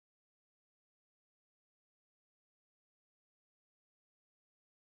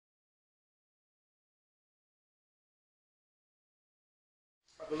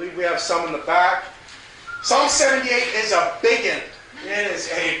believe we have some in the back. Psalm 78 is a big one. It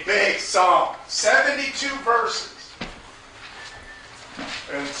is a big psalm. 72 verses.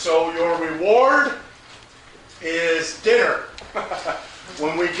 And so your reward is dinner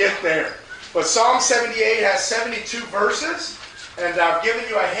when we get there. But Psalm 78 has 72 verses. And I've given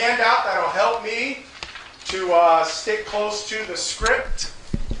you a handout that'll help me to stick close to the script,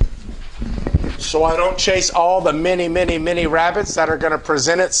 so I don't chase all the many rabbits that are going to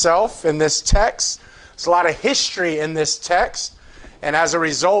present itself in this text. There's a lot of history in this text, and as a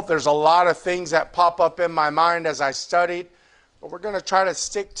result, there's a lot of things that pop up in my mind as I studied. But we're going to try to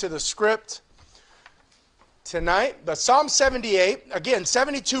stick to the script tonight. But Psalm 78, again,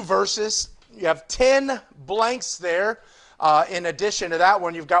 72 verses. You have 10 blanks there. In addition to that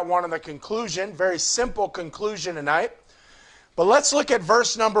one, you've got one in the conclusion. Very simple conclusion tonight. But let's look at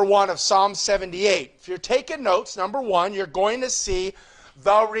verse number 1 of Psalm 78. If you're taking notes, number 1, you're going to see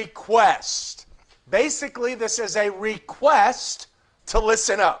the request. Basically, this is a request to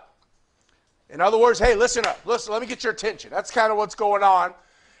listen up. In other words, hey, listen up. Listen, let me get your attention. That's kind of what's going on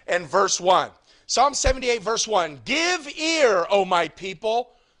in verse 1. Psalm 78, verse 1. Give ear, O my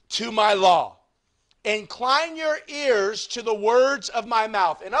people, to my law. Incline your ears to the words of my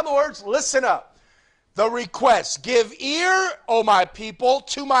mouth. In other words, listen up. The request. Give ear, O my people,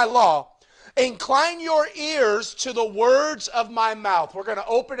 to my law. Incline your ears to the words of my mouth. We're going to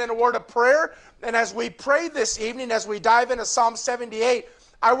open in a word of prayer. And as we pray this evening, as we dive into Psalm 78,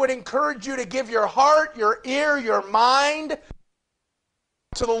 I would encourage you to give your heart, your ear, your mind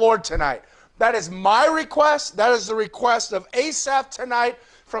to the Lord tonight. That is my request. That is the request of Asaph tonight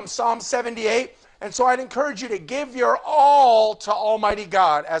from Psalm 78. And so I'd encourage you to give your all to Almighty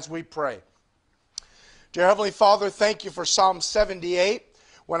God as we pray. Dear Heavenly Father, thank you for Psalm 78.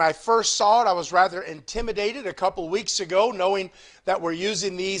 When I first saw it, I was rather intimidated a couple weeks ago, knowing that we're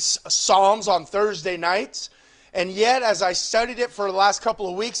using these Psalms on Thursday nights. And yet, as I studied it for the last couple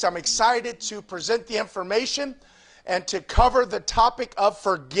of weeks, I'm excited to present the information and to cover the topic of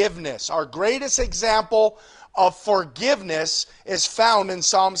forgiveness. Our greatest example of forgiveness is found in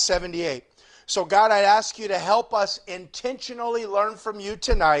Psalm 78. So God, I'd ask you to help us intentionally learn from you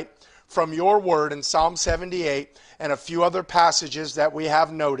tonight, from your word in Psalm 78 and a few other passages that we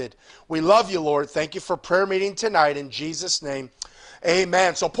have noted. We love you, Lord. Thank you for prayer meeting tonight. In Jesus' name,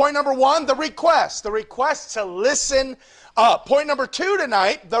 amen. So point number 1, the request to listen up. Point number 2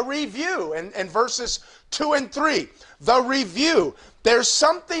 tonight, the review in verses 2 and 3. The review. There's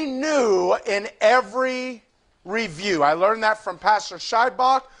something new in every review. I learned that from Pastor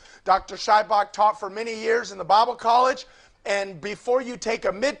Scheibach. Dr. Scheibach taught for many years in the Bible college, and before you take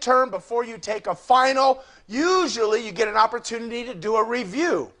a midterm, before you take a final, usually you get an opportunity to do a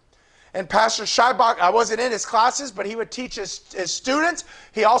review. And Pastor Scheibach, I wasn't in his classes, but he would teach his students.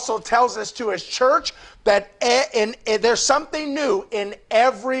 He also tells us to his church that there's something new in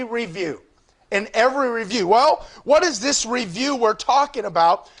every review. In every review. Well, what is this review we're talking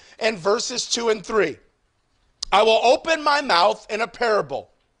about in verses 2 and 3? I will open my mouth in a parable.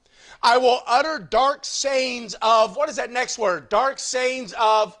 I will utter dark sayings of, what is that next word? Dark sayings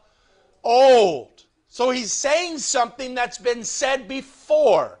of old. So he's saying something that's been said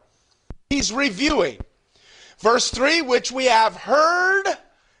before. He's reviewing. Verse 3, which we have heard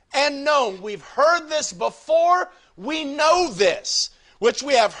and known. We've heard this before. We know this. Which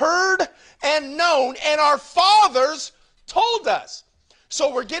we have heard and known, and our fathers told us.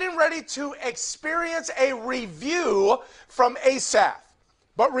 So we're getting ready to experience a review from Asaph.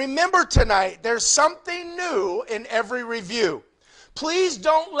 But remember tonight, there's something new in every review. Please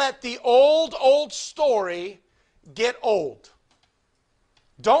don't let the old story get old.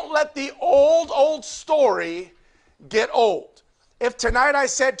 Don't let the old story get old. If tonight I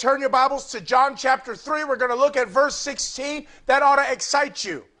said, turn your Bibles to John chapter 3, we're going to look at verse 16, that ought to excite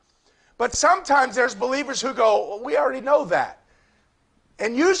you. But sometimes there's believers who go, well, we already know that.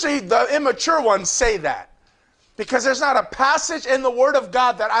 And usually the immature ones say that. Because there's not a passage in the Word of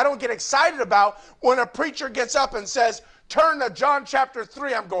God that I don't get excited about when a preacher gets up and says, turn to John chapter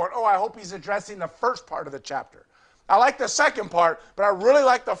 3. I'm going, oh, I hope he's addressing the first part of the chapter. I like the second part, but I really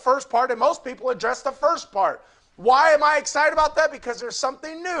like the first part, and most people address the first part. Why am I excited about that? Because there's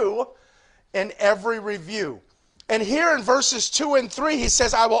something new in every review. And here in verses 2 and 3, he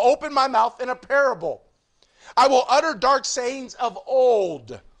says, I will open my mouth in a parable. I will utter dark sayings of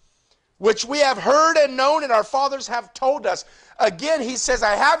old, which we have heard and known, and our fathers have told us. Again, he says,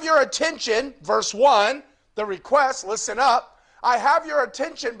 I have your attention, verse 1, the request, listen up. I have your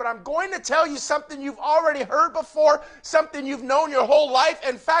attention, but I'm going to tell you something you've already heard before, something you've known your whole life.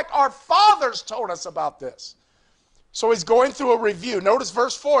 In fact, our fathers told us about this. So he's going through a review. Notice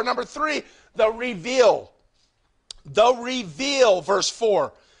verse 4. Number 3, the reveal. The reveal, verse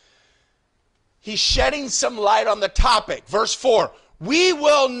 4. He's shedding some light on the topic. Verse 4. We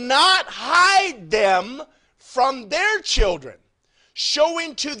will not hide them from their children,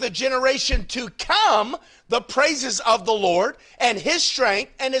 showing to the generation to come the praises of the Lord and his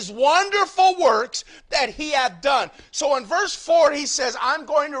strength and his wonderful works that he hath done. So in verse 4, he says, I'm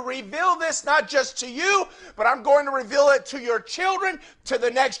going to reveal this not just to you, but I'm going to reveal it to your children, to the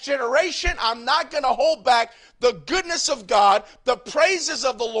next generation. I'm not going to hold back the goodness of God, the praises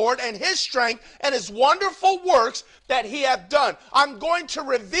of the Lord and his strength and his wonderful works that he hath done. I'm going to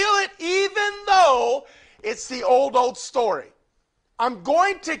reveal it even though it's the old story. I'm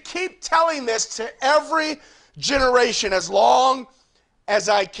going to keep telling this to every generation as long as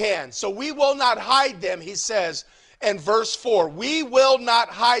I can. So we will not hide them, he says in verse 4. We will not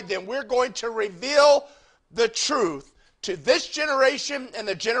hide them. We're going to reveal the truth to this generation and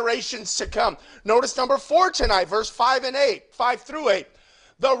the generations to come. Notice number 4 tonight, verse 5 through 8.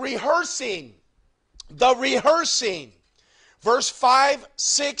 The rehearsing. The rehearsing. Verse 5,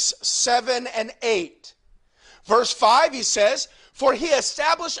 6, 7, and 8. Verse 5, he says, for he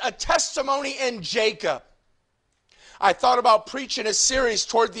established a testimony in Jacob. I thought about preaching a series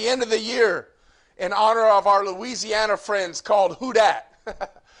toward the end of the year in honor of our Louisiana friends called Who Dat?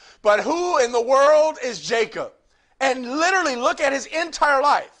 But who in the world is Jacob? And literally look at his entire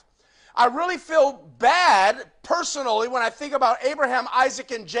life. I really feel bad personally when I think about Abraham,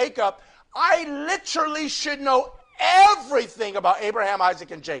 Isaac, and Jacob. I literally should know everything about Abraham, Isaac,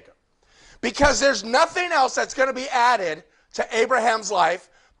 and Jacob. Because there's nothing else that's going to be added to Abraham's life,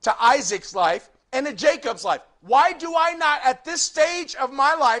 to Isaac's life, and to Jacob's life. Why do I not, at this stage of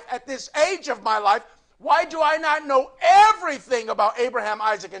my life, at this age of my life, why do I not know everything about Abraham,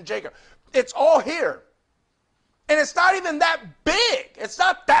 Isaac, and Jacob? It's all here. And it's not even that big. It's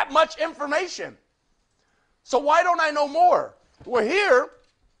not that much information. So why don't I know more? Well, here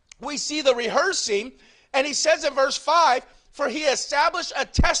we see the rehearsing, and he says in verse 5, for he established a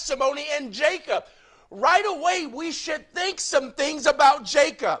testimony in Jacob. Right away, we should think some things about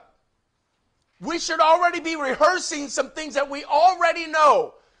Jacob. We should already be rehearsing some things that we already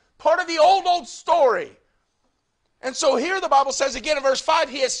know. Part of the old story. And so here the Bible says again in verse 5,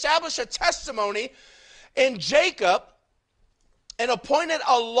 he established a testimony in Jacob and appointed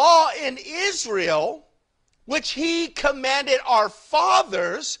a law in Israel, which he commanded our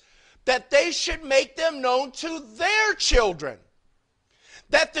fathers, that they should make them known to their children,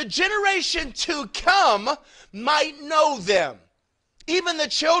 that the generation to come might know them, even the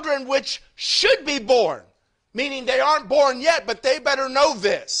children which should be born, meaning they aren't born yet, but they better know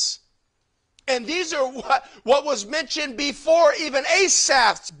this. And these are what was mentioned before even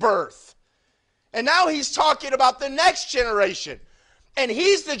Asaph's birth. And now he's talking about the next generation. And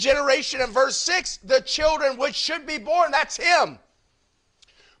he's the generation in verse 6, the children which should be born, that's him,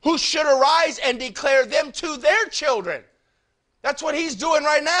 who should arise and declare them to their children. That's what he's doing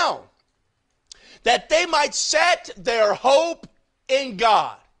right now. That they might set their hope in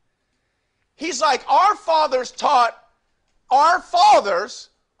God. He's like, our fathers taught our fathers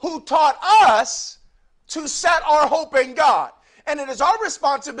who taught us to set our hope in God. And it is our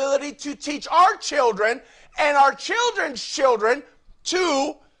responsibility to teach our children and our children's children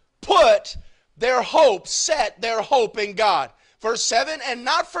to put their hope, set their hope in God. Verse 7, and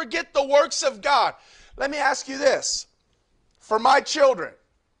not forget the works of God. Let me ask you this. For my children,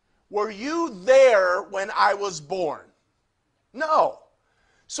 were you there when I was born? No.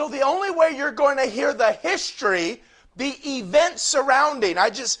 So the only way you're going to hear the history, the events surrounding,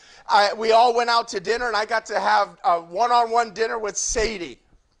 we all went out to dinner and I got to have a one-on-one dinner with Sadie.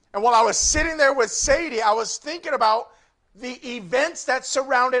 And while I was sitting there with Sadie, I was thinking about the events that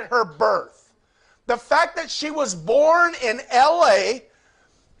surrounded her birth. The fact that she was born in L.A.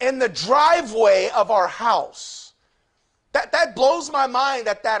 in the driveway of our house. That blows my mind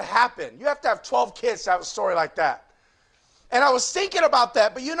that happened. You have to have 12 kids to have a story like that. And I was thinking about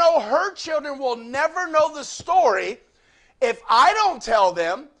that, but you know, her children will never know the story if I don't tell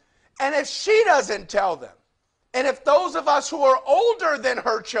them and if she doesn't tell them. And if those of us who are older than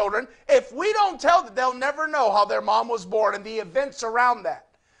her children, if we don't tell them, they'll never know how their mom was born and the events around that.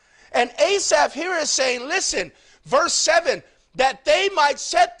 And Asaph here is saying, listen, verse 7, that they might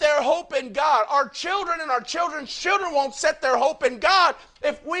set their hope in God. Our children and our children's children won't set their hope in God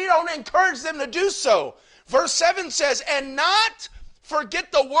if we don't encourage them to do so. Verse 7 says, and not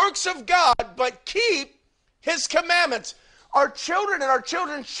forget the works of God, but keep his commandments. Our children and our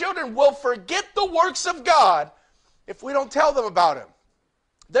children's children will forget the works of God if we don't tell them about him.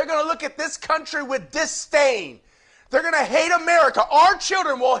 They're going to look at this country with disdain. They're going to hate America. Our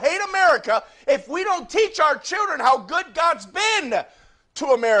children will hate America if we don't teach our children how good God's been to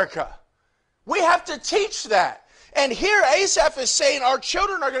America. We have to teach that. And here Asaph is saying our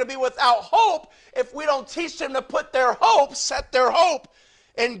children are going to be without hope if we don't teach them to put their hope, set their hope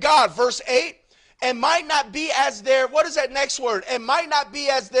in God. Verse 8, and might not be as their, what is that next word? And might not be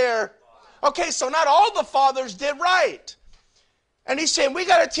as their, okay, so not all the fathers did right. And he's saying we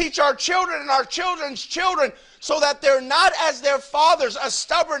got to teach our children and our children's children so that they're not as their fathers, a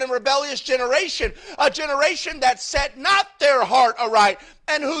stubborn and rebellious generation, a generation that set not their heart aright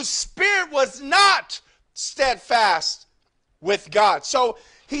and whose spirit was not steadfast with God. So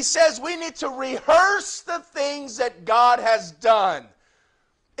he says we need to rehearse the things that God has done.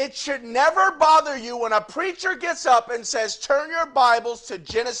 It should never bother you when a preacher gets up and says, turn your Bibles to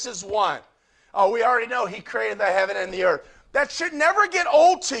Genesis 1. Oh, we already know he created the heaven and the earth. That should never get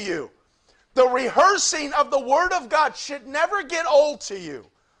old to you. The rehearsing of the Word of God should never get old to you.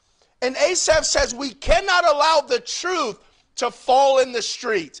 And Asaph says we cannot allow the truth to fall in the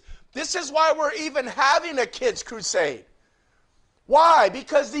street. This is why we're even having a kids' crusade. Why?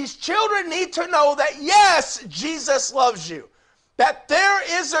 Because these children need to know that, yes, Jesus loves you. That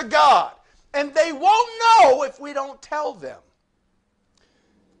there is a God. And they won't know if we don't tell them.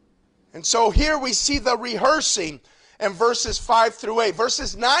 And so here we see the rehearsing in verses 5 through 8.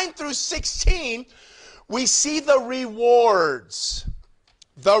 Verses 9 through 16, we see the rewards.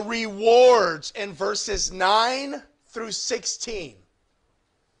 The rewards in verses 9 through 16.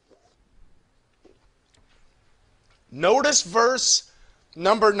 Notice verse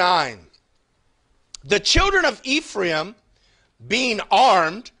number 9. The children of Ephraim, being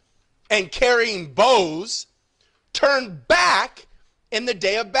armed and carrying bows, turned back in the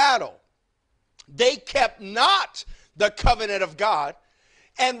day of battle. They kept not the covenant of God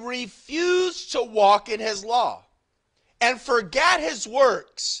and refused to walk in his law and forgot his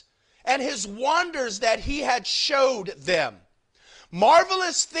works and his wonders that he had showed them.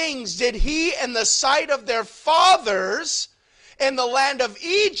 Marvelous things did he in the sight of their fathers in the land of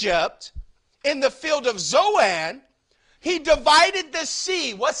Egypt, in the field of Zoan. He divided the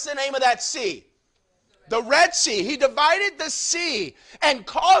sea. What's the name of that sea? The Red Sea. He divided the sea and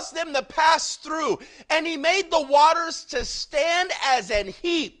caused them to pass through. And he made the waters to stand as an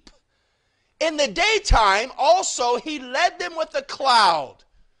heap. In the daytime also he led them with a cloud,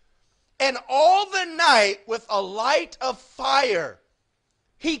 and all the night with a light of fire.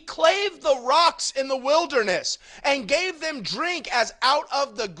 He clave the rocks in the wilderness and gave them drink as out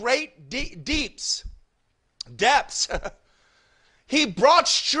of the great depths. He brought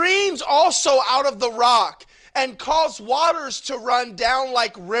streams also out of the rock and caused waters to run down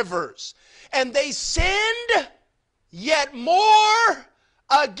like rivers. And they sinned yet more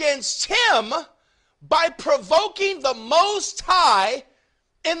against him by provoking the Most High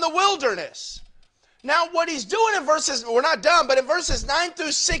in the wilderness. Now what he's doing in verses, we're not done, but in verses 9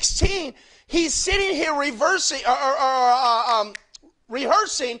 through 16, he's sitting here rehearsing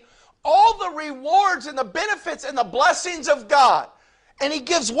all the rewards and the benefits and the blessings of God. And he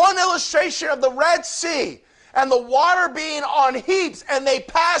gives one illustration of the Red Sea and the water being on heaps and they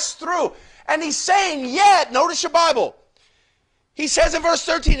pass through. And he's saying, yet, notice your Bible. He says in verse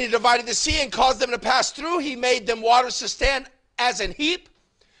 13, he divided the sea and caused them to pass through. He made them waters to stand as an heap.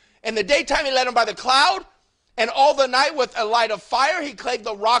 In the daytime he led them by the cloud, and all the night with a light of fire. He clave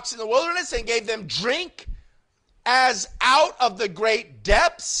the rocks in the wilderness and gave them drink as out of the great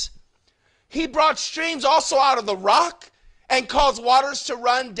depths. He brought streams also out of the rock and caused waters to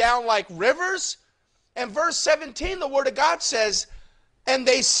run down like rivers. And verse 17, the word of God says, and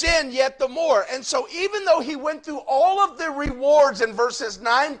they sinned yet the more. And so even though he went through all of the rewards in verses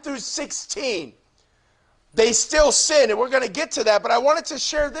 9 through 16, they still sin, and we're going to get to that. But I wanted to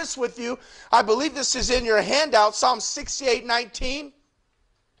share this with you. I believe this is in your handout, Psalm 68:19.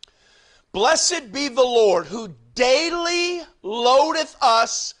 Blessed be the Lord, who daily loadeth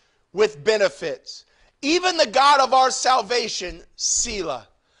us with benefits, even the God of our salvation, Selah.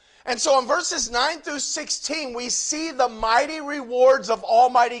 And so in verses 9 through 16, we see the mighty rewards of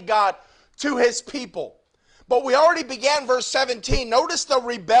Almighty God to his people. But we already began verse 17. Notice the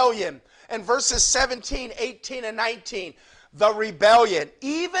rebellion. In verses 17, 18, and 19, the rebellion.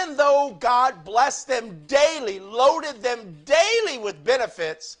 Even though God blessed them daily, loaded them daily with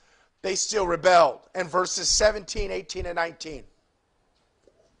benefits, they still rebelled. In verses 17, 18, and 19.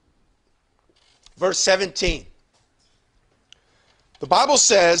 Verse 17. The Bible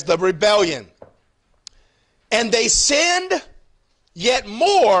says, the rebellion. And they sinned yet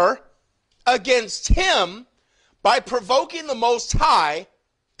more against him by provoking the Most High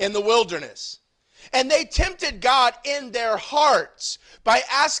in the wilderness. And they tempted God in their hearts by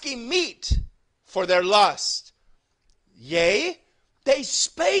asking meat for their lust. Yea, they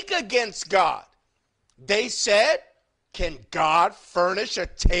spake against God. They said, can God furnish a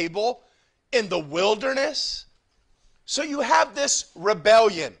table in the wilderness? So you have this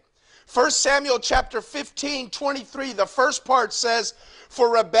rebellion. 1 Samuel chapter 15, 23, the first part says,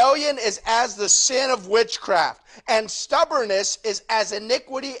 for rebellion is as the sin of witchcraft, and stubbornness is as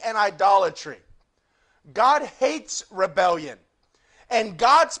iniquity and idolatry. God hates rebellion. And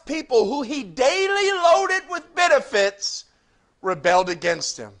God's people, who he daily loaded with benefits, rebelled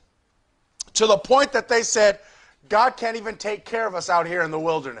against him. To the point that they said, God can't even take care of us out here in the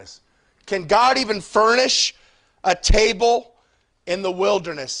wilderness. Can God even furnish a table in the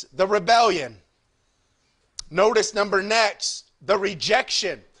wilderness? The rebellion. Notice next, the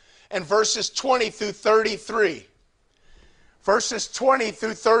rejection. In verses 20 through 33. Verses 20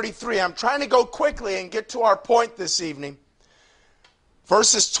 through 33. I'm trying to go quickly and get to our point this evening.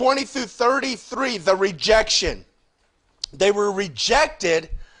 Verses 20 through 33, the rejection. They were rejected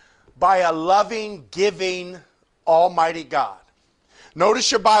by a loving, giving, almighty God.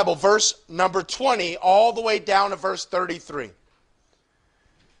 Notice your Bible, verse number 20, all the way down to verse 33.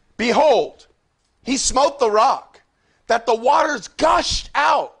 Behold, he smote the rock, that the waters gushed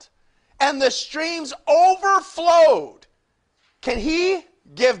out, and the streams overflowed. Can he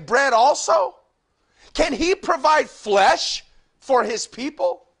give bread also? Can he provide flesh for his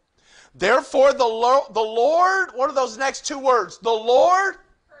people? Therefore the Lord, what are those next two words? The Lord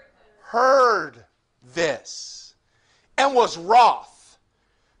heard this and was wroth.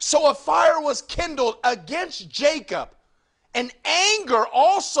 So a fire was kindled against Jacob, and anger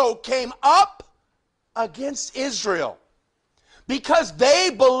also came up against Israel. Because they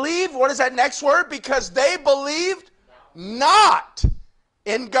believed, what is that next word? Because they believed not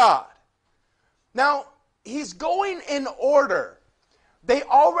in God. Now, he's going in order. They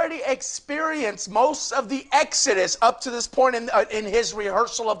already experienced most of the Exodus up to this point in his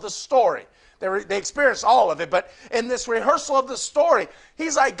rehearsal of the story. They experienced all of it, but in this rehearsal of the story,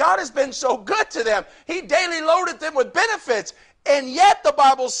 he's like, God has been so good to them. He daily loaded them with benefits. And yet the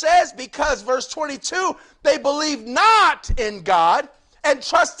Bible says, because verse 22, they believed not in God and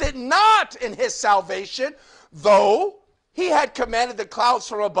trusted not in his salvation, though he had commanded the clouds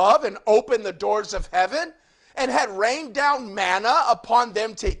from above and opened the doors of heaven, and had rained down manna upon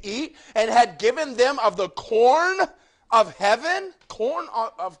them to eat, and had given them of the corn of heaven. Corn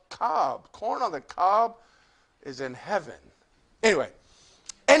of cob. Corn on the cob is in heaven. Anyway,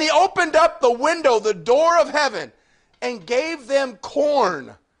 and he opened up the window, the door of heaven, and gave them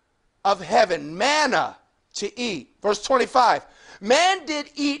corn of heaven, manna to eat. Verse 25, man did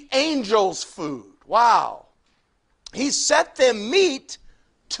eat angels' food. Wow. He set them meat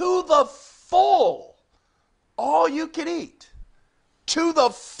to the full. All you could eat. To the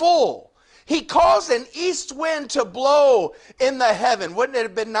full. He caused an east wind to blow in the heaven. Wouldn't it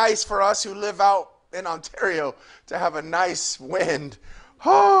have been nice for us who live out in Ontario to have a nice wind?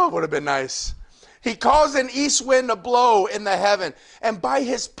 Oh, would have been nice. He caused an east wind to blow in the heaven, and by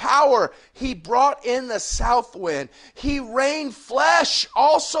his power he brought in the south wind. He rained flesh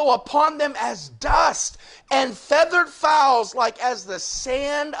also upon them as dust, and feathered fowls like as the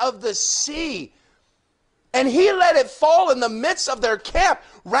sand of the sea. And he let it fall in the midst of their camp,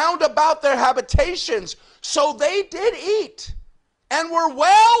 round about their habitations. So they did eat, and were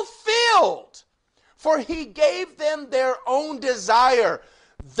well filled, for he gave them their own desire.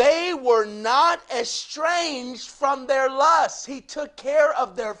 They were not estranged from their lusts. He took care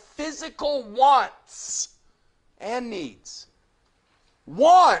of their physical wants and needs.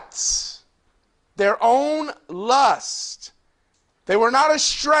 Wants, their own lust. They were not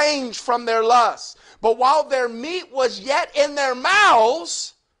estranged from their lusts. But while their meat was yet in their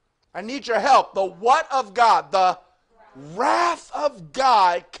mouths, I need your help. The what of God? The wrath of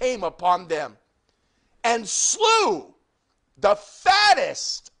God came upon them, and slew the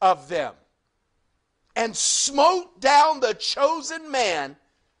fattest of them, and smote down the chosen man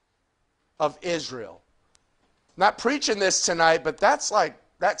of Israel. Not preaching this tonight, but that's like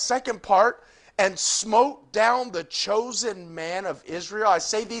that second part. And smote down the chosen man of Israel. I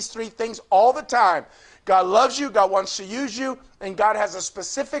say these three things all the time. God loves you, God wants to use you, and God has a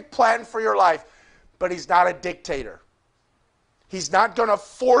specific plan for your life. But he's not a dictator. He's not going to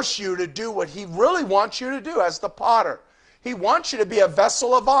force you to do what he really wants you to do as the potter. He wants you to be a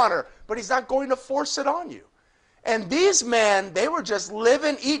vessel of honor, but he's not going to force it on you. And these men, they were just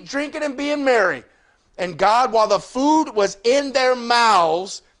living, eat, drinking, and being merry. And God, while the food was in their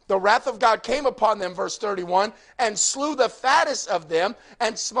mouths, the wrath of God came upon them, verse 31, and slew the fattest of them,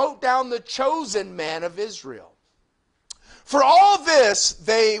 and smote down the chosen man of Israel. For all this,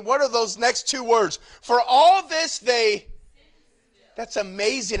 what are those next two words? For all this, that's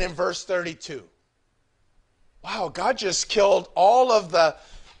amazing in verse 32. Wow, God just killed all of the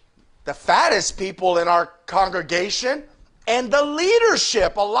fattest people in our congregation, and the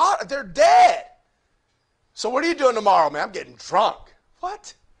leadership, they're dead. So what are you doing tomorrow, man? I'm getting drunk.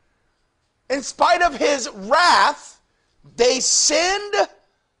 What? In spite of his wrath, they sinned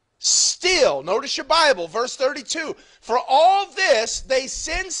still. Notice your Bible, verse 32. For all this, they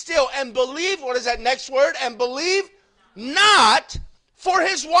sinned still and believe, what is that next word? And believe not for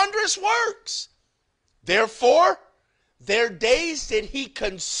his wondrous works. Therefore, their days did he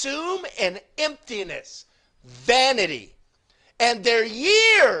consume in emptiness, vanity, and their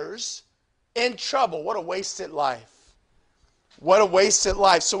years in trouble. What a wasted life. What a wasted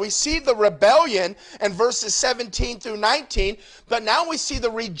life. So we see the rebellion in verses 17 through 19, but now we see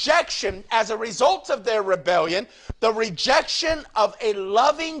the rejection as a result of their rebellion, the rejection of a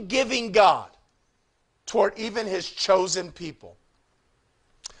loving, giving God toward even his chosen people.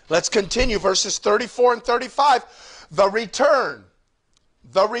 Let's continue, verses 34 and 35. The return.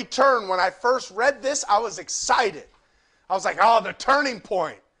 The return. When I first read this, I was excited. I was like, oh, the turning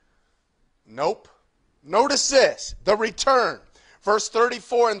point. Nope. Notice this. The return. Verse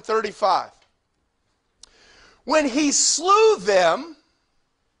 34 and 35. When he slew them,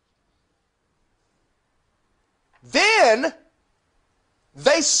 then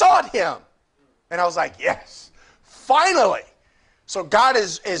they sought him. And I was like, yes, finally. So God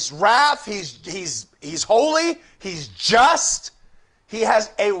is wrath. He's holy. He's just. He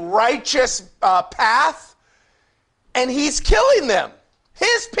has a righteous path. And he's killing them,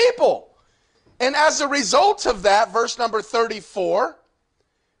 his people. And as a result of that, verse number 34,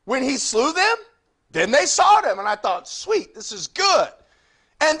 when he slew them, then they sought him. And I thought, sweet, this is good.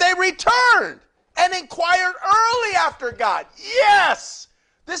 And they returned and inquired early after God. Yes,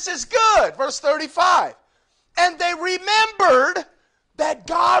 this is good. Verse 35. And they remembered that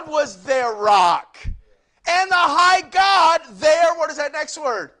God was their rock. And the high God, what is that next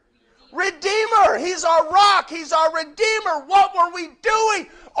word? Redeemer. He's our rock. He's our Redeemer. What were we doing?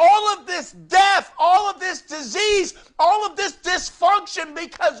 All of this death, all of this disease, all of this dysfunction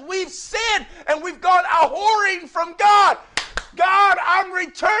because we've sinned and we've gone a-whoring from God. God, I'm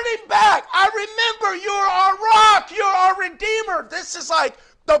returning back. I remember you're our rock. You're our Redeemer. This is like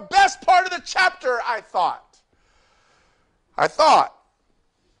the best part of the chapter, I thought.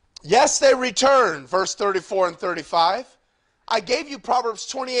 Yes, they returned, verse 34 and 35. I gave you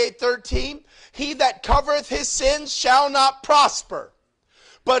Proverbs 28:13. He that covereth his sins shall not prosper.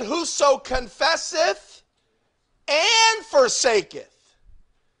 But whoso confesseth and forsaketh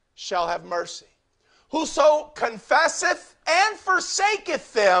shall have mercy. Whoso confesseth and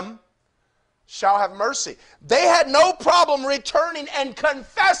forsaketh them shall have mercy. They had no problem returning and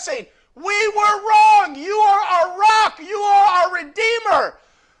confessing, we were wrong. You are our rock. You are our Redeemer.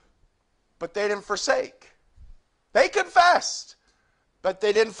 But they didn't forsake. They confessed, but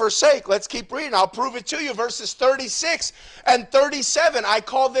they didn't forsake. Let's keep reading. I'll prove it to you. Verses 36 and 37. I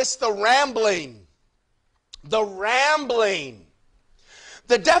call this the rambling. The rambling.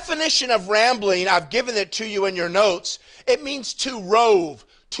 The definition of rambling, I've given it to you in your notes. It means to rove,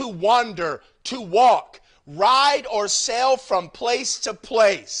 to wander, to walk, ride or sail from place to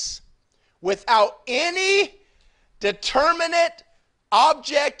place without any determinate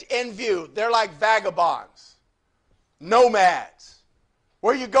object in view. They're like vagabonds, nomads.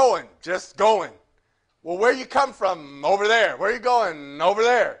 Where are you going? Just going. Well, where you come from? Over there. Where are you going? Over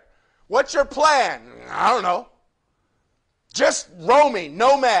there. What's your plan? I don't know. Just roaming,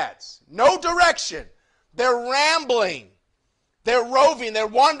 nomads, no direction. They're rambling. They're roving, they're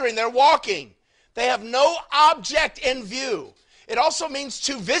wandering, they're walking. They have no object in view. It also means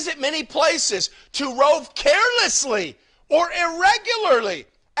to visit many places, to rove carelessly or irregularly,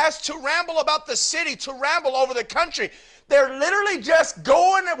 as to ramble about the city, to ramble over the country. They're literally just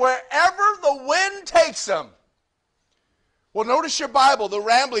going wherever the wind takes them. Well, notice your Bible, the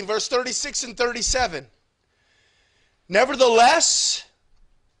rambling, verse 36 and 37. Nevertheless,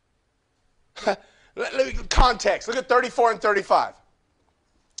 context, look at 34 and 35.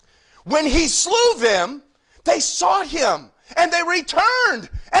 When he slew them, they sought him, and they returned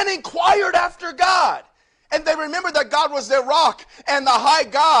and inquired after God. And they remembered that God was their rock and the high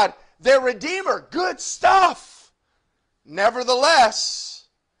God, their Redeemer. Good stuff. Nevertheless,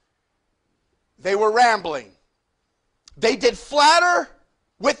 they were rambling. They did flatter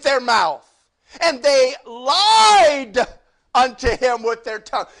with their mouth, and they lied unto him with their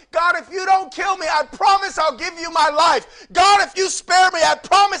tongue. God, if you don't kill me, I promise I'll give you my life. God, if you spare me, I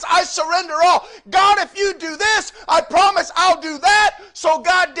promise I surrender all. God, if you do this, I promise I'll do that. So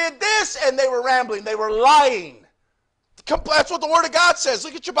God did this, and they were rambling. They were lying. That's what the Word of God says.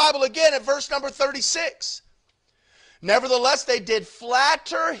 Look at your Bible again at verse number 36. Nevertheless, they did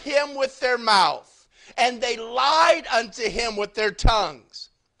flatter him with their mouth, and they lied unto him with their tongues.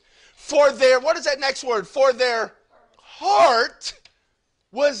 For their, what is that next word? For their heart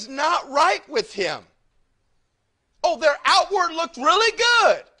was not right with him. Oh, their outward looked really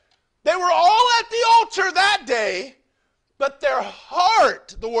good. They were all at the altar that day, but their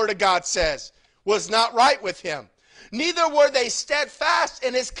heart, the Word of God says, was not right with him. Neither were they steadfast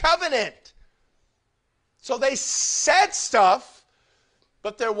in his covenant. So they said stuff,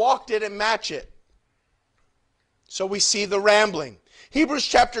 but their walk didn't match it. So we see the rambling. Hebrews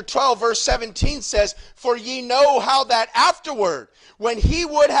chapter 12 verse 17 says, for ye know how that afterward, when he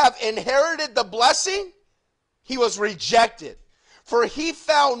would have inherited the blessing, he was rejected. For he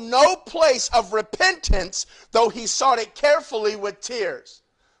found no place of repentance, though he sought it carefully with tears.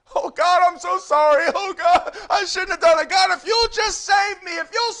 Oh God, I'm so sorry. Oh God, I shouldn't have done it. God, if you'll just save me, if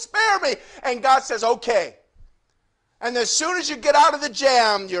you'll spare me. And God says, okay. And as soon as you get out of the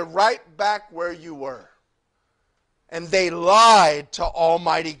jam, you're right back where you were. And they lied to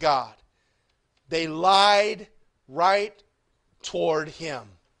Almighty God. They lied right toward him.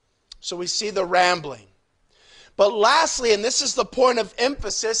 So we see the rambling. But lastly, and this is the point of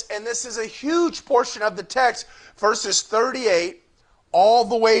emphasis, and this is a huge portion of the text, verses 38 all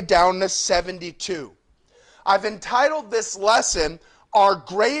the way down to 72. I've entitled this lesson, Our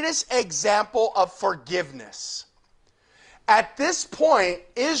Greatest Example of Forgiveness. At this point,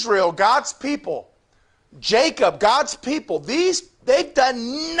 Israel, God's people, Jacob, God's people, they've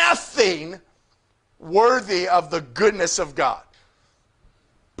done nothing worthy of the goodness of God.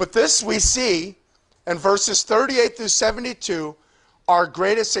 But this we see in verses 38 through 72, our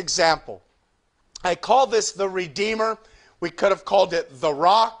greatest example. I call this the Redeemer. We could have called it the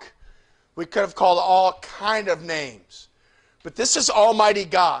Rock. We could have called it all kind of names. But this is Almighty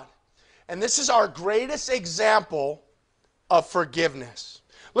God. And this is our greatest example of forgiveness.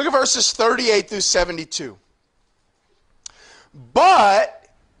 Look at verses 38 through 72. But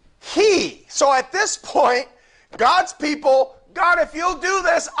he, so at this point, God's people, God, if you'll do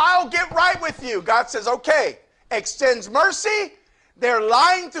this, I'll get right with you. God says, okay, extends mercy. They're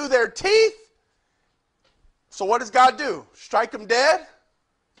lying through their teeth. So what does God do? Strike them dead?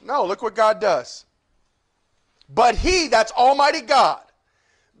 No, look what God does. But he, that's Almighty God,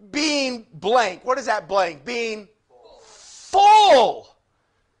 being blank. What is that blank? Being full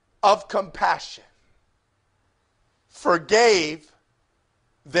of compassion, forgave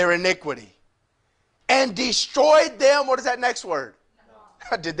their iniquity and destroyed them. What is that next word?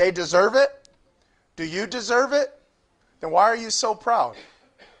 No. Did they deserve it? Do you deserve it? Then why are you so proud?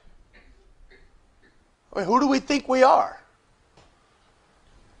 I mean, who do we think we are?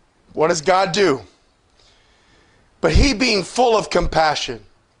 What does God do? But he, being full of compassion,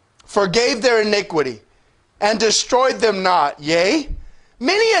 forgave their iniquity and destroyed them not. Yea,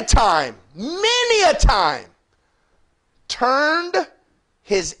 many a time, turned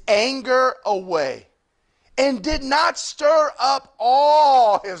his anger away and did not stir up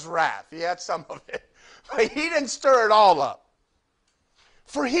all his wrath. He had some of it, but he didn't stir it all up.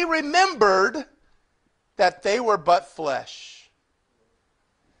 For he remembered that they were but flesh.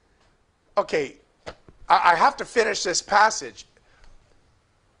 Okay, I have to finish this passage.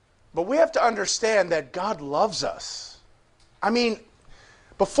 But we have to understand that God loves us. I mean,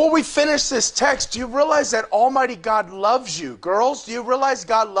 before we finish this text, do you realize that Almighty God loves you? Girls, do you realize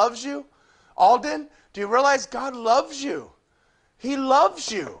God loves you? Alden, do you realize God loves you? He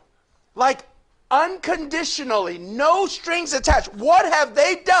loves you. Like unconditionally, no strings attached. What have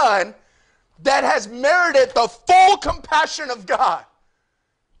they done that has merited the full compassion of God?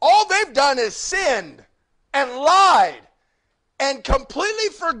 All they've done is sinned and lied and completely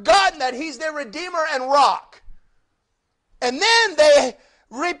forgotten that he's their Redeemer and Rock. And then they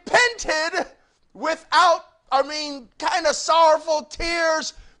repented without, kind of sorrowful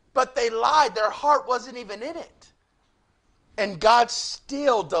tears, but they lied. Their heart wasn't even in it. And God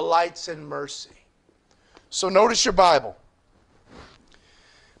still delights in mercy. So notice your Bible.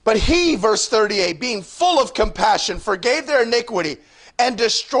 But he, verse 38, being full of compassion, forgave their iniquity and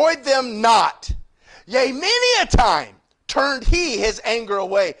destroyed them not. Yea, many a time turned he his anger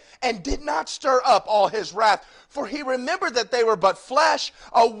away, and did not stir up all his wrath. For he remembered that they were but flesh,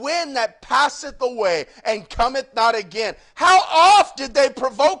 a wind that passeth away, and cometh not again. How oft did they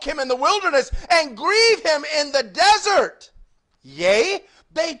provoke him in the wilderness, and grieve him in the desert? Yea,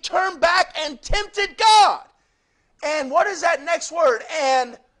 they turned back and tempted God. And what is that next word?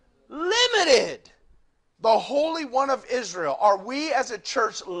 And limited the Holy One of Israel. Are we as a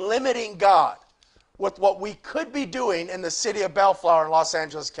church limiting God with what we could be doing in the city of Bellflower in Los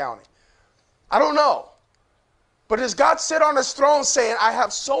Angeles County? I don't know. But does God sit on his throne saying, I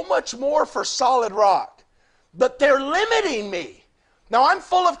have so much more for Solid Rock, but they're limiting me? Now, I'm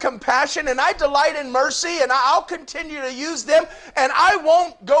full of compassion, and I delight in mercy, and I'll continue to use them, and I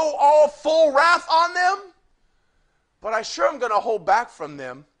won't go all full wrath on them, but I sure am going to hold back from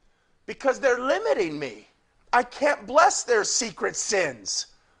them because they're limiting me. I can't bless their secret sins.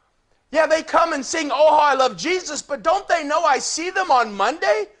 Yeah, they come and sing, oh, how I love Jesus, but don't they know I see them on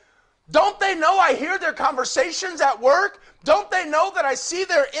Monday? Don't they know I hear their conversations at work? Don't they know that I see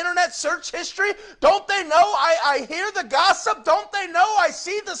their internet search history? Don't they know I hear the gossip? Don't they know I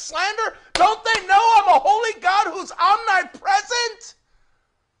see the slander? Don't they know I'm a holy God who's omnipresent?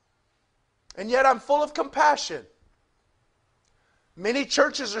 And yet I'm full of compassion. Many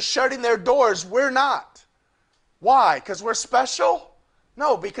churches are shutting their doors. We're not. Why? Because we're special?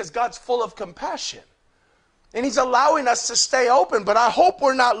 No, because God's full of compassion. And he's allowing us to stay open, but I hope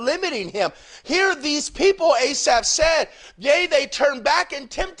we're not limiting him. Here these people, Asaph said, yea, they turned back and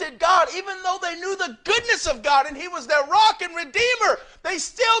tempted God, even though they knew the goodness of God and he was their rock and redeemer. They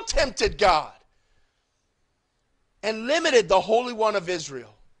still tempted God and limited the Holy One of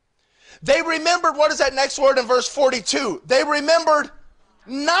Israel. They remembered, what is that next word in verse 42? They remembered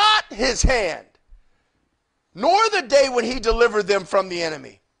not his hand, nor the day when he delivered them from the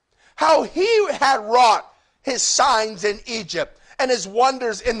enemy, how he had wrought his signs in Egypt and his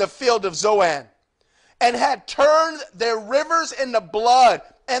wonders in the field of Zoan, and had turned their rivers into blood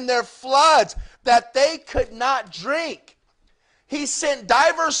and their floods that they could not drink. He sent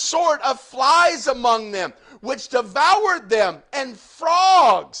divers sort of flies among them, which devoured them, and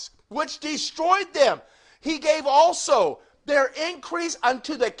frogs, which destroyed them. He gave also their increase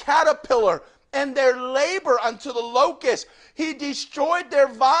unto the caterpillar, and their labor unto the locust. He destroyed their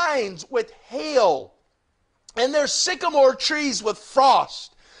vines with hail, and their sycamore trees with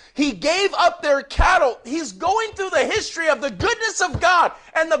frost. He gave up their cattle. He's going through the history of the goodness of God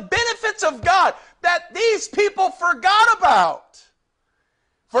and the benefits of God that these people forgot about.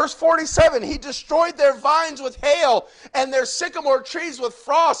 Verse 47, he destroyed their vines with hail and their sycamore trees with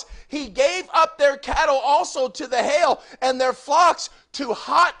frost. He gave up their cattle also to the hail and their flocks to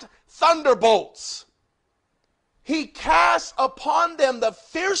hot thunderbolts. He cast upon them the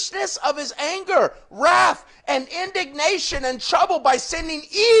fierceness of his anger, wrath, and indignation and trouble by sending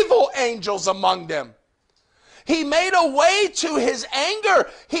evil angels among them. He made a way to his anger.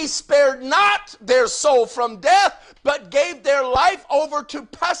 He spared not their soul from death, but gave their life over to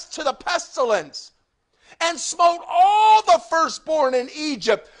the pestilence, and smote all the firstborn in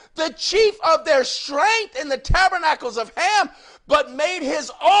Egypt, the chief of their strength in the tabernacles of Ham, but made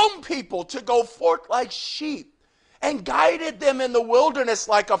his own people to go forth like sheep, and guided them in the wilderness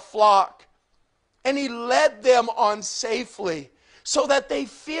like a flock. And he led them on safely, so that they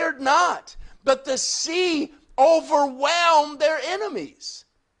feared not, but the sea overwhelmed their enemies.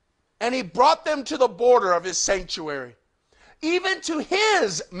 And he brought them to the border of his sanctuary, even to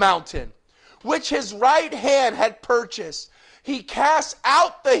his mountain, which his right hand had purchased. He cast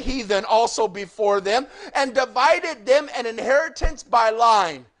out the heathen also before them, and divided them an inheritance by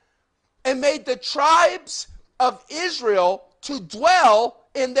line, and made the tribes of Israel to dwell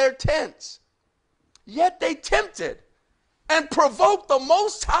in their tents. Yet they tempted and provoked the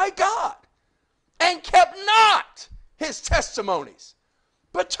Most High God, and kept not his testimonies,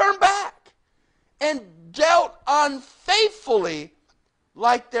 but turned back and dealt unfaithfully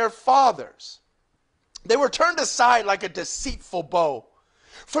like their fathers. They were turned aside like a deceitful bow,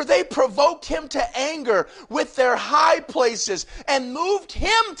 for they provoked him to anger with their high places, and moved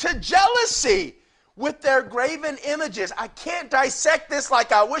him to jealousy with their graven images. I can't dissect this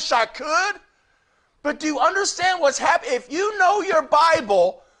like I wish I could, but do you understand what's happening? If you know your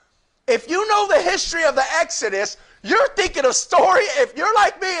Bible, if you know the history of the Exodus, you're thinking of story. If you're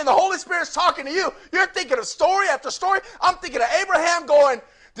like me and the Holy Spirit's talking to you, you're thinking of story after story. I'm thinking of Abraham going,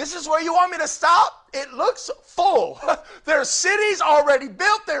 this is where you want me to stop? It looks full. There's cities already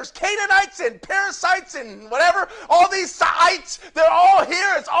built. There's Canaanites and Perizzites and whatever. All these sites, they're all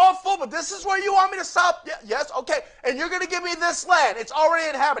here. It's all full. But this is where you want me to stop? Yeah, yes, okay. And you're going to give me this land. It's already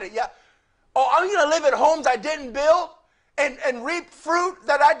inhabited. Yeah. Oh, I'm going to live in homes I didn't build and reap fruit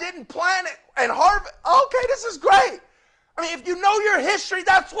that I didn't plant and harvest. Okay, this is great. I mean, if you know your history,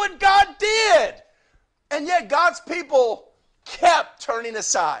 that's what God did. And yet God's people kept turning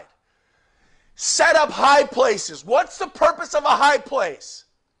aside. set up high places. What's the purpose of a high place?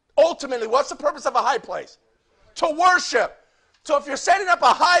 Ultimately, what's the purpose of a high place? To worship. So if you're setting up a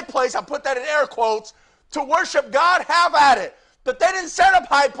high place, I'll put that in air quotes, to worship God, have at it. But they didn't set up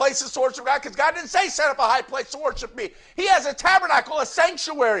high places to worship God, because God didn't say set up a high place to worship me. He has a tabernacle, a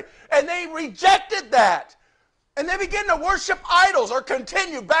sanctuary, and they rejected that. And they began to worship idols, or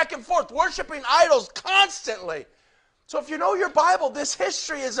continue back and forth, worshiping idols constantly. So if you know your Bible, this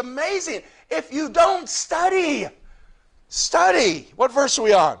history is amazing. If you don't study, study. What verse are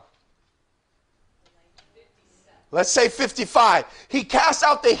we on? Let's say 55. He cast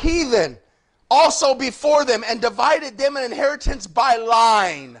out the heathen also before them, and divided them an inheritance by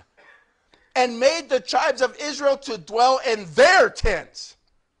line, and made the tribes of Israel to dwell in their tents.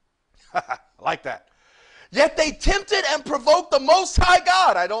 I like that. Yet they tempted and provoked the Most High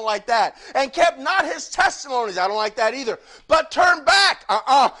God. I don't like that. And kept not his testimonies. I don't like that either. But turned back,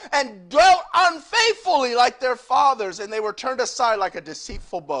 and dwelt unfaithfully like their fathers, and they were turned aside like a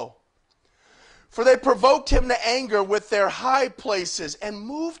deceitful bow. For they provoked him to anger with their high places, and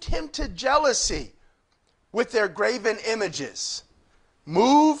moved him to jealousy with their graven images.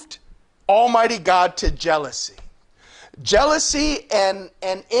 Moved Almighty God to jealousy. Jealousy and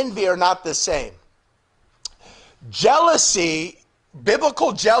envy are not the same. Jealousy,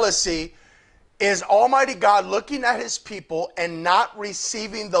 biblical jealousy, is Almighty God looking at his people and not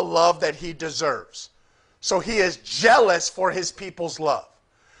receiving the love that he deserves. So he is jealous for his people's love.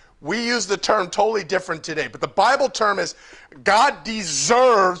 We use the term totally different today, but the Bible term is God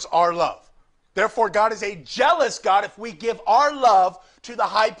deserves our love. Therefore, God is a jealous God if we give our love to the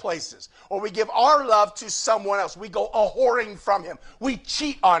high places, or we give our love to someone else. We go a-whoring from him. We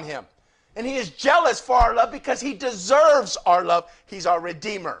cheat on him. And he is jealous for our love because he deserves our love. He's our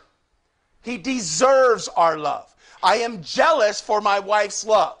Redeemer. He deserves our love. I am jealous for my wife's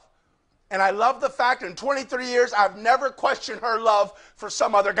love. And I love the fact in 23 years, I've never questioned her love for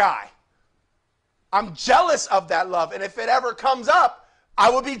some other guy. I'm jealous of that love. And if it ever comes up, I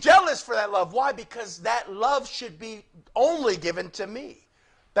will be jealous for that love. Why? Because that love should be only given to me.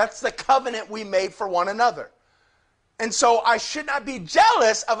 That's the covenant we made for one another. And so I should not be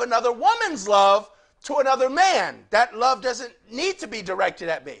jealous of another woman's love to another man. That love doesn't need to be directed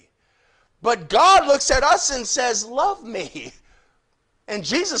at me. But God looks at us and says, love me. And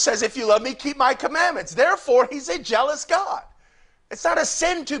Jesus says, if you love me, keep my commandments. Therefore, he's a jealous God. It's not a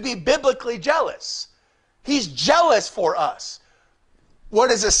sin to be biblically jealous. He's jealous for us. What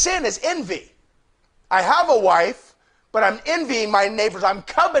is a sin is envy. I have a wife, but I'm envying my neighbor's. I'm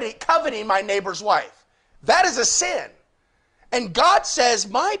coveting my neighbor's wife. That is a sin. And God says,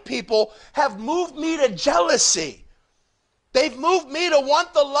 my people have moved me to jealousy. They've moved me to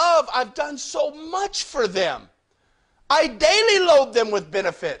want the love. I've done so much for them. I daily load them with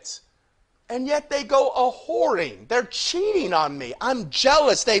benefits. And yet they go a-whoring. They're cheating on me. I'm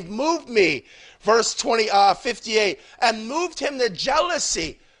jealous. They've moved me. Verse 58, and moved him to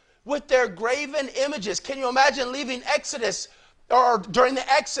jealousy with their graven images. Can you imagine leaving Exodus, or during the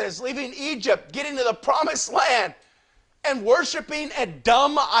Exodus, leaving Egypt, getting to the promised land, and worshiping a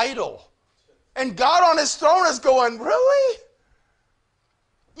dumb idol? And God on his throne is going, really?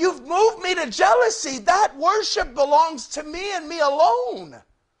 You've moved me to jealousy. That worship belongs to me and me alone.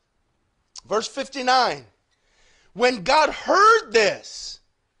 Verse 59, when God heard this,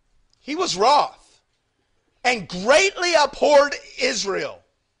 he was wroth and greatly abhorred Israel.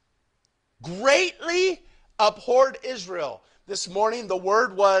 Greatly abhorred Israel. This morning the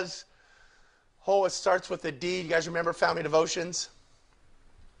word was, it starts with a D. You guys remember family devotions?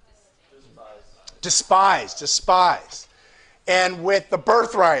 Despised. And with the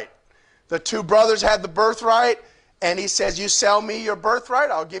birthright, the two brothers had the birthright, and he says, you sell me your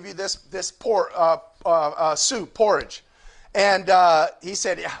birthright, I'll give you this soup, porridge. And he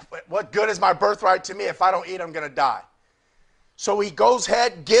said, yeah, what good is my birthright to me? If I don't eat, I'm going to die. So he goes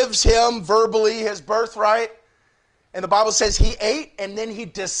ahead, gives him verbally his birthright. And the Bible says he ate, and then he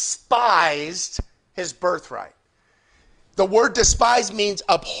despised his birthright. The word despise means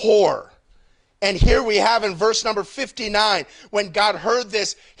abhor. And here we have in verse number 59, when God heard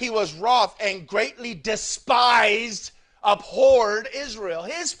this, he was wroth and greatly despised, abhorred Israel,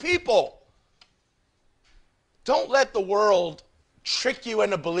 his people. Don't let the world trick you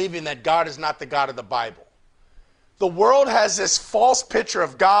into believing that God is not the God of the Bible. The world has this false picture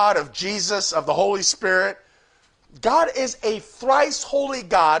of God, of Jesus, of the Holy Spirit. God is a thrice holy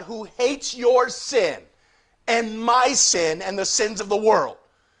God who hates your sin and my sin and the sins of the world.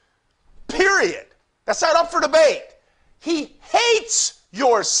 Period. That's not up for debate. He hates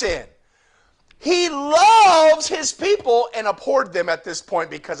your sin. He loves his people and abhorred them at this point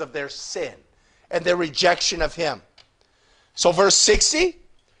because of their sin. and their rejection of him. So verse 60,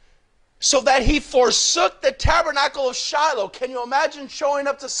 so that he forsook the tabernacle of Shiloh. Can you imagine showing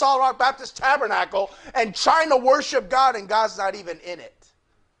up to Solid Rock Baptist Tabernacle and trying to worship God and God's not even in it?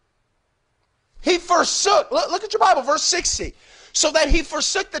 He forsook, look at your Bible, verse 60. So that he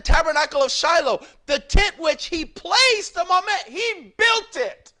forsook the tabernacle of Shiloh, the tent which he placed among men. He built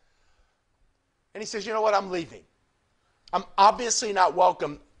it. And he says, you know what, I'm leaving. I'm obviously not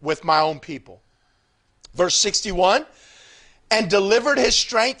welcome with my own people. Verse 61, and delivered his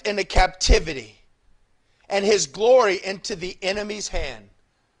strength into captivity, and his glory into the enemy's hand.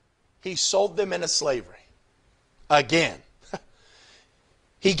 He sold them into slavery. Again.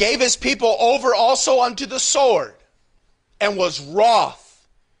 He gave his people over also unto the sword, and was wroth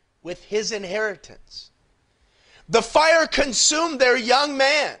with his inheritance. The fire consumed their young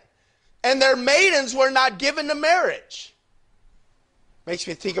man, and their maidens were not given to marriage. Makes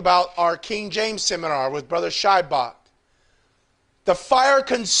me think about our King James seminar with Brother Scheibach. The fire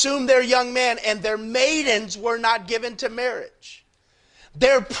consumed their young man, and their maidens were not given to marriage.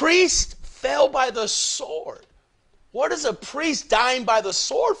 Their priest fell by the sword. What is a priest dying by the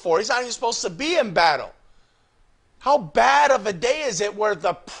sword for? He's not even supposed to be in battle. How bad of a day is it where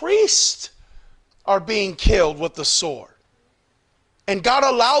the priests are being killed with the sword? And God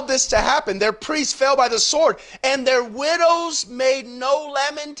allowed this to happen. Their priests fell by the sword, and their widows made no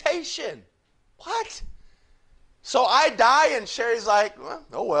lamentation. What? So I die, and Sherry's like, well,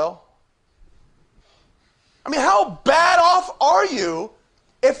 oh well. I mean, how bad off are you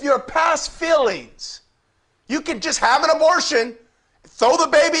if your past feelings, you can just have an abortion, throw the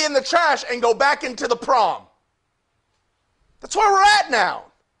baby in the trash, and go back into the prom? That's where we're at now.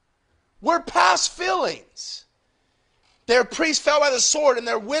 We're past feelings. Their priests fell by the sword, and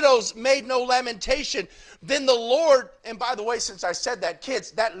their widows made no lamentation. Then the Lord, and by the way, since I said that,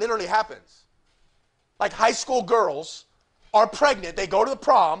 kids, that literally happens. Like high school girls are pregnant. They go to the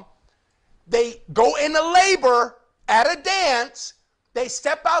prom. They go into labor at a dance. They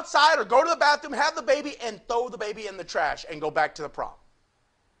step outside or go to the bathroom, have the baby, and throw the baby in the trash and go back to the prom.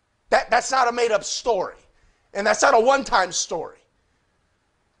 That's not a made-up story. And that's not a one-time story.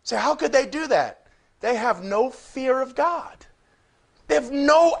 So how could they do that? They have no fear of God. They have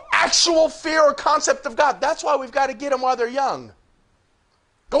no actual fear or concept of God. That's why we've got to get them while they're young.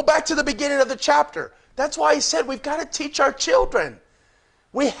 Go back to the beginning of the chapter. That's why he said we've got to teach our children.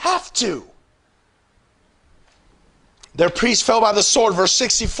 We have to. Their priests fell by the sword, verse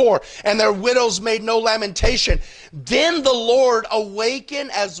 64, and their widows made no lamentation. Then the Lord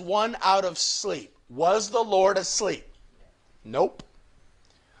awakened as one out of sleep. Was the Lord asleep? Nope.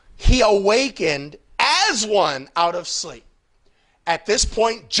 He awakened as one out of sleep. At this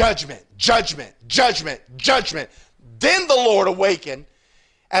point, judgment, judgment, judgment, judgment. Then the Lord awakened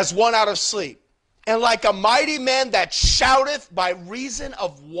as one out of sleep, and like a mighty man that shouteth by reason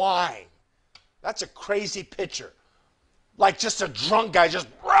of wine. That's a crazy picture. Like just a drunk guy, just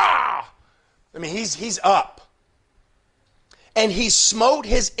rah! I mean, he's up. And he smote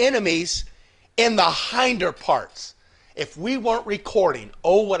his enemies in the hinder parts. If we weren't recording,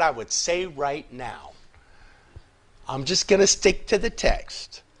 oh, what I would say right now. I'm just going to stick to the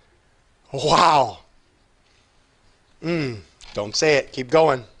text. Wow. Don't say it. Keep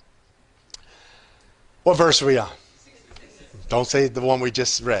going. What verse are we on? Don't say the one we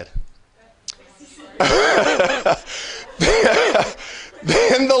just read.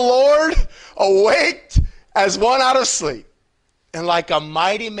 Then the Lord awaked as one out of sleep, and like a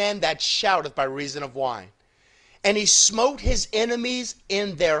mighty man that shouteth by reason of wine. And he smote his enemies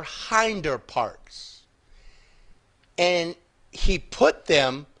in their hinder parts, and he put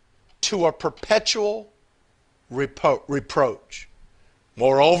them to a perpetual reproach.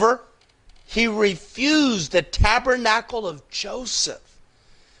 Moreover, he refused the tabernacle of Joseph,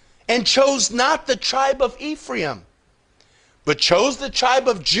 and chose not the tribe of Ephraim, but chose the tribe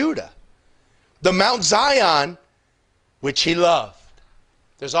of Judah, the Mount Zion, which he loved.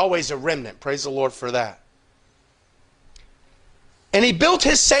 There's always a remnant. Praise the Lord for that. And he built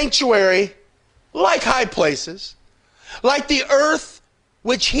his sanctuary like high places, like the earth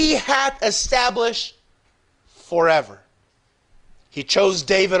which he hath established forever. He chose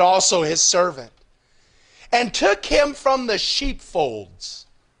David also his servant, and took him from the sheepfolds,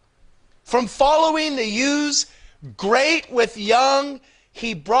 from following the ewes, great with young.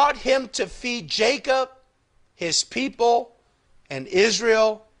 He brought him to feed Jacob, his people, and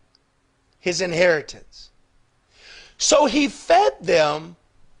Israel, his inheritance. So he fed them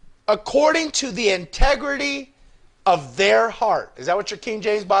according to the integrity of their heart. Is that what your King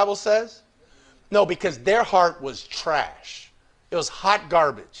James Bible says? No, because their heart was trash. It was hot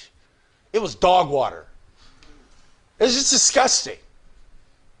garbage. It was dog water. It was just disgusting.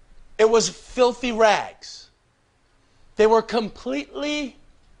 It was filthy rags. They were completely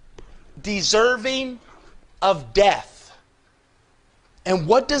deserving of death. And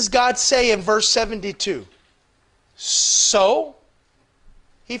what does God say in verse 72? So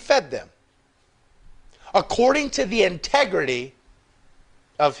he fed them according to the integrity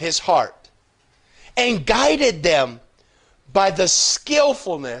of his heart, and guided them by the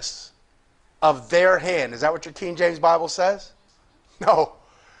skillfulness of their hand. Is that what your King James Bible says? No.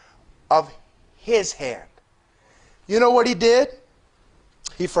 Of his hand. You know what he did?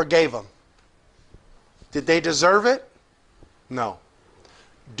 He forgave them. Did they deserve it? No.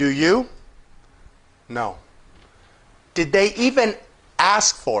 Do you? No. Did they even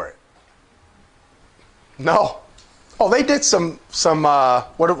ask for it? No. Oh, they did some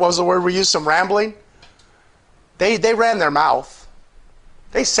what was the word we used? Some rambling. They ran their mouth.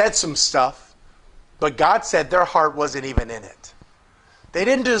 They said some stuff. But God said their heart wasn't even in it. They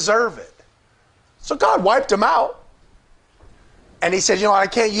didn't deserve it. So God wiped them out. And he said, you know, I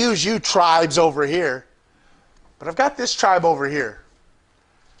can't use you tribes over here. But I've got this tribe over here.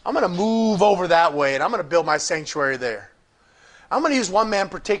 I'm going to move over that way, and I'm going to build my sanctuary there. I'm going to use one man in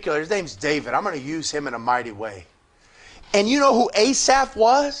particular. His name's David. I'm going to use him in a mighty way. And you know who Asaph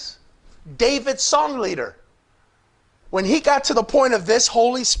was? David's song leader. When he got to the point of this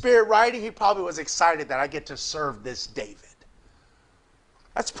Holy Spirit writing, he probably was excited that I get to serve this David.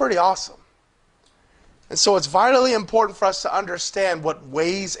 That's pretty awesome. And so it's vitally important for us to understand what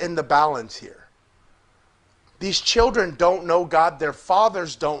weighs in the balance here. These children don't know God. Their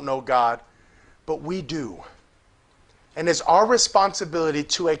fathers don't know God. But we do. And it's our responsibility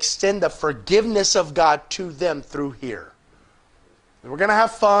to extend the forgiveness of God to them through here. We're going to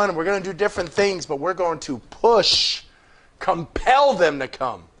have fun, and we're going to do different things, but we're going to push, compel them to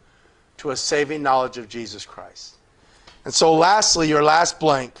come to a saving knowledge of Jesus Christ. And so lastly, your last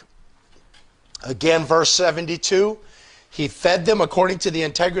blank. Again, verse 72. He fed them according to the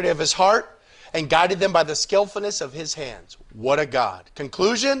integrity of his heart and guided them by the skillfulness of his hands. What a God.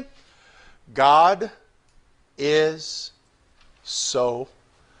 Conclusion, God is so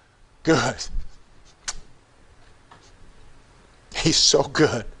good. He's so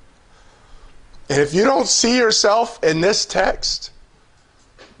good. And if you don't see yourself in this text,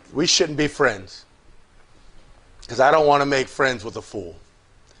 we shouldn't be friends. Because I don't want to make friends with a fool.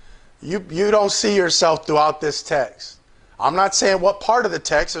 You don't see yourself throughout this text. I'm not saying what part of the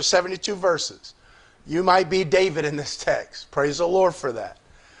text. There's 72 verses. You might be David in this text. Praise the Lord for that.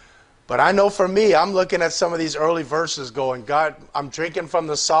 But I know for me, I'm looking at some of these early verses going, God, I'm drinking from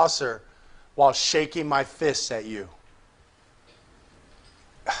the saucer while shaking my fists at you.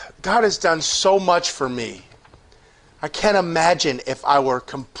 God has done so much for me. I can't imagine if I were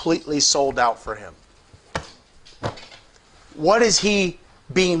completely sold out for him. What is he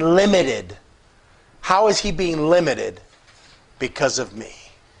being limited? How is he being limited? Because of me.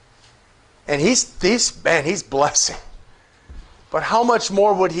 And he's blessing. But how much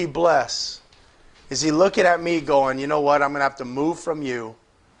more would he bless? Is he looking at me going, you know what, I'm going to have to move from you.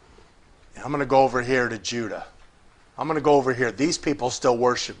 And I'm going to go over here to Judah. I'm going to go over here. These people still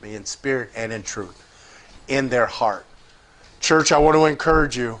worship me in spirit and in truth, in their heart. Church, I want to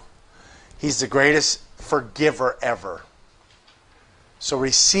encourage you. He's the greatest forgiver ever. So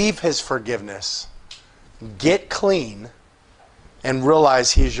receive his forgiveness. Get clean and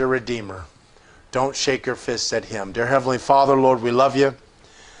realize he's your Redeemer. Don't shake your fists at him. Dear Heavenly Father, Lord, we love you.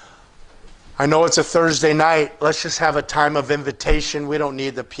 I know it's a Thursday night. Let's just have a time of invitation. We don't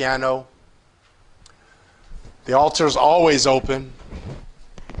need the piano. The altar is always open.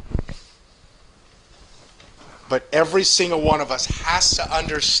 But every single one of us has to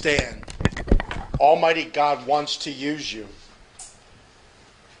understand Almighty God wants to use you.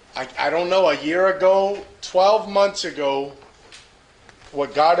 I don't know, a year ago, 12 months ago,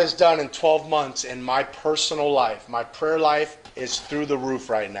 what God has done in 12 months in my personal life, my prayer life is through the roof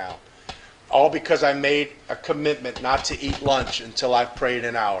right now. All because I made a commitment not to eat lunch until I've prayed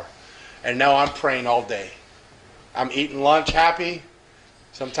an hour. And now I'm praying all day. I'm eating lunch happy,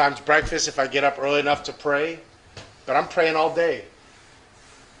 sometimes breakfast if I get up early enough to pray, but I'm praying all day.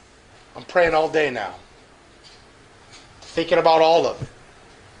 I'm praying all day now. Thinking about all of it.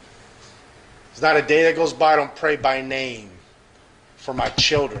 There's not a day that goes by I don't pray by name for my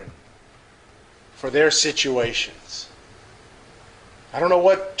children, for their situations. I don't know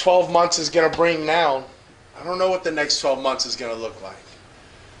what 12 months is going to bring now. I don't know what the next 12 months is going to look like.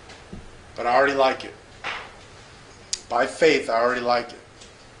 But I already like it. By faith, I already like it.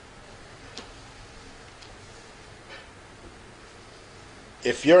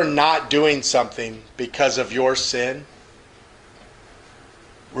 if you're not doing something because of your sin,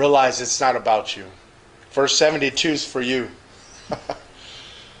 realize it's not about you. Verse 72 is for you.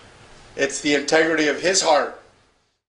 It's the integrity of his heart